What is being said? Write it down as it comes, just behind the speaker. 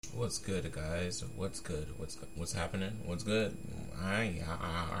What's good, guys? What's good? What's happening? What's good?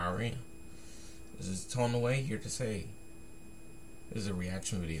 This is Tone Away here to say this is a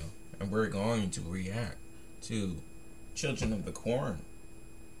reaction video, and we're going to react to Children of the Corn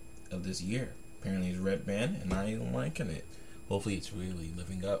of this year. Apparently it's Red Band, and I ain't liking it. Hopefully it's really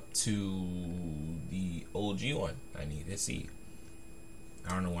living up to the OG one. I need to see.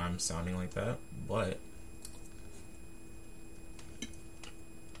 I don't know why I'm sounding like that, but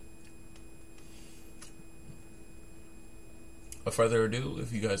without further ado,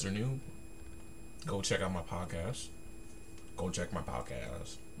 if you guys are new, go check out my podcast. Go check my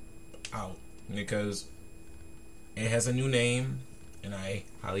podcast out because it has a new name, and I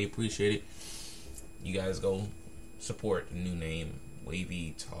highly appreciate it. You guys go support the new name,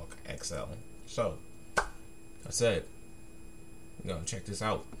 Wavy Talk XL. So, I said, we're gonna check this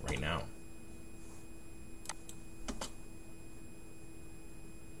out right now.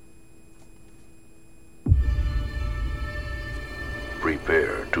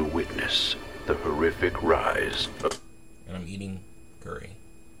 Prepare to witness the horrific rise And I'm eating curry.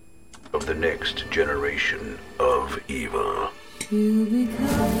 of the next generation of evil.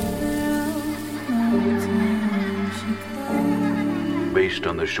 Based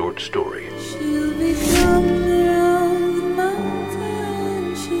on the short story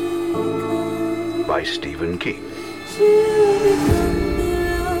by Stephen King,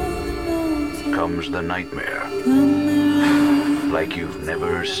 comes the nightmare like you've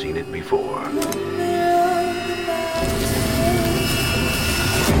never seen it before.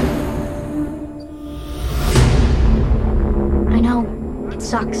 I know, it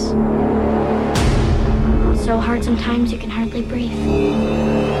sucks. It's so hard sometimes you can hardly breathe.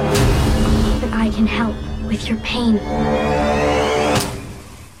 But I can help with your pain.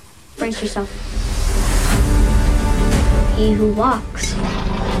 Brace yourself. He who walks,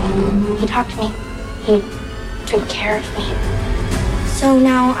 he talked to me. He took care of me. So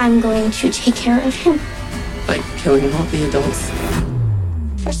now I'm going to take care of him. Like killing all the adults.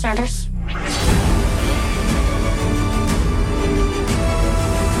 For starters.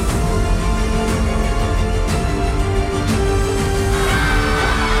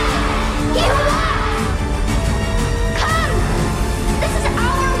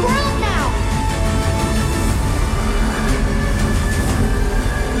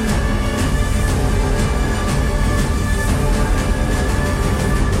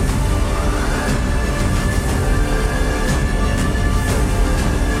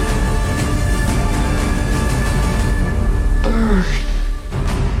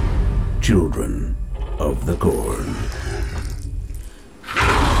 Children of the Corn.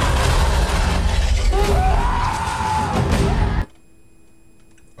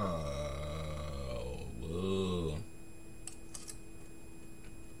 Whoa.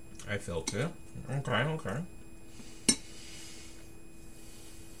 I felt it. Okay.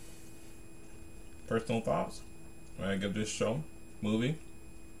 Personal thoughts when I give this show, movie,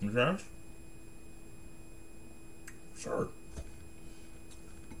 and trash? Sure.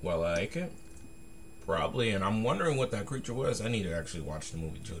 Well, I like it. Probably, and I'm wondering what that creature was. I need to actually watch the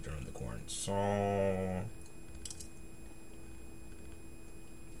movie Children of the Corn. So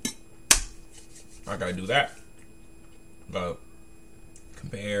I gotta do that. Gotta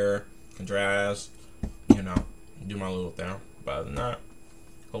compare, contrast, do my little thing. But other than that,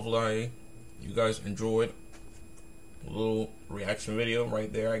 hopefully you guys enjoyed a little reaction video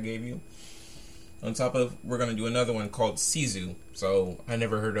right there I gave you. On top of, we're going to do another one called Sisu. So, I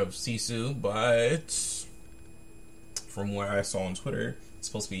never heard of Sisu, but from what I saw on Twitter, it's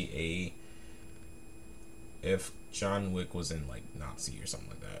supposed to be if John Wick was in, like, Nazi or something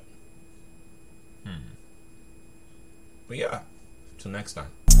like that. But yeah, till next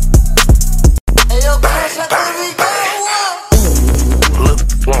time.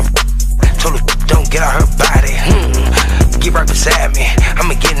 Told her don't get out her body. Get right beside me.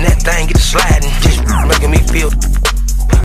 I'ma get in that thing, get it sliding. Just making me feel